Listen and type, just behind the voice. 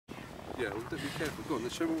Yeah, well, be careful. Go on,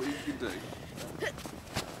 let's show me what you can do.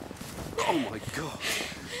 Oh my God.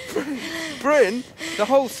 Bryn, the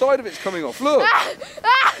whole side of it's coming off. Look.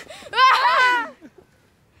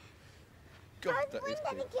 God, that is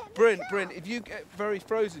cool. Bryn, if you get very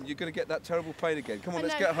frozen, you're going to get that terrible pain again. Come on,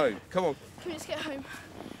 let's get home. Come on. Come on, let's get home.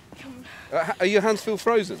 Come on. Are your hands still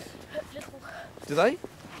frozen? Little. Do they?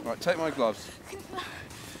 Right, take my gloves.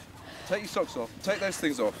 Take your socks off. Take those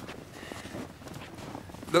things off.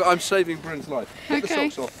 Look, I'm saving Bryn's life. Get the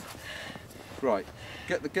socks off. Right,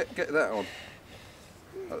 get that on.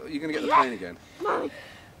 You're going to get the pain again.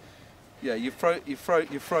 Yeah, you're frozen.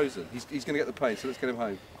 He's going to get the pain, so let's get him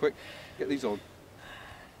home. Quick, get these on.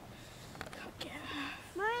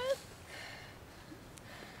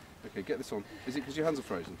 Okay, get this on. Is it because your hands are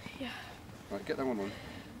frozen? Yeah. Right, get that one on.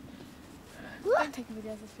 Don't take the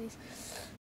videos, please.